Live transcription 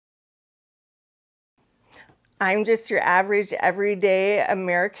I'm just your average, everyday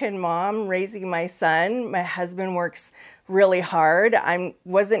American mom raising my son. My husband works really hard. I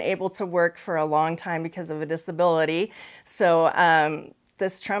wasn't able to work for a long time because of a disability. So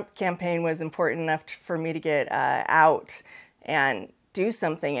this Trump campaign was important enough for me to get out and do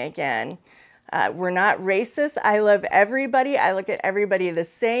something again. We're not racist. I love everybody. I look at everybody the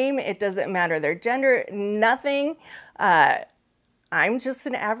same. It doesn't matter their gender, nothing. I'm just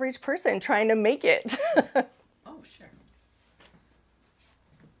an average person trying to make it. Oh, sure.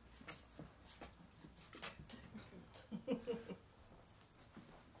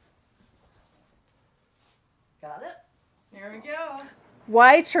 Got it? There we go.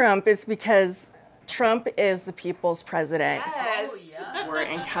 Why Trump is because Trump is the people's president. Yes. Oh,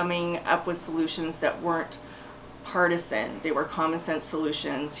 yeah. And coming up with solutions that weren't partisan. They were common sense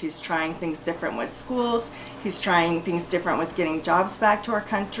solutions. He's trying things different with schools. He's trying things different with getting jobs back to our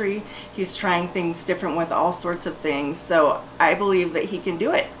country. He's trying things different with all sorts of things. So I believe that he can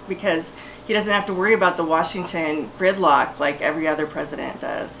do it because he doesn't have to worry about the Washington gridlock like every other president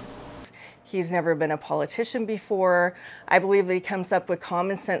does. He's never been a politician before. I believe that he comes up with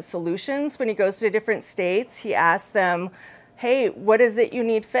common sense solutions. When he goes to different states, he asks them, hey, what is it you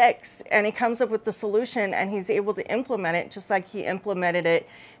need fixed? And he comes up with the solution and he's able to implement it just like he implemented it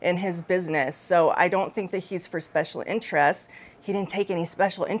in his business. So I don't think that he's for special interests. He didn't take any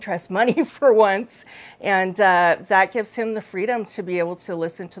special interest money for once. And that gives him the freedom to be able to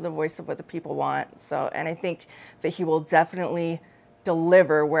listen to the voice of what the people want. So, and I think that he will definitely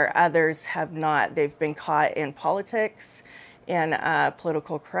deliver where others have not. They've been caught in politics, in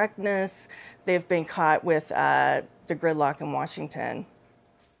political correctness. They've been caught with the gridlock in Washington.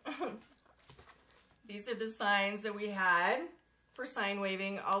 These are the signs that we had for sign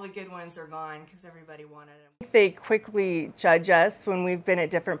waving. All the good ones are gone because everybody wanted them. They quickly judge us when we've been at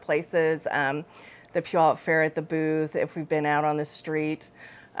different places, the Puyallup Fair at the booth, if we've been out on the street.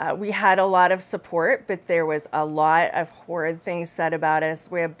 We had a lot of support, but there was a lot of horrid things said about us.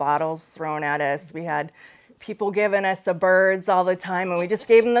 We had bottles thrown at us. We had people giving us the birds all the time, and we just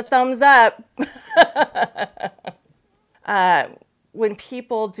gave them the thumbs up. When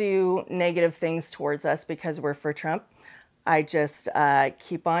people do negative things towards us because we're for Trump, I just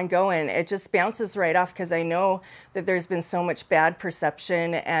keep on going. It just bounces right off because I know that there's been so much bad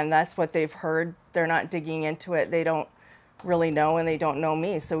perception, and that's what they've heard. They're not digging into it. They don't really know, and they don't know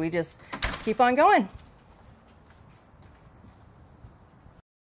me. So we just keep on going.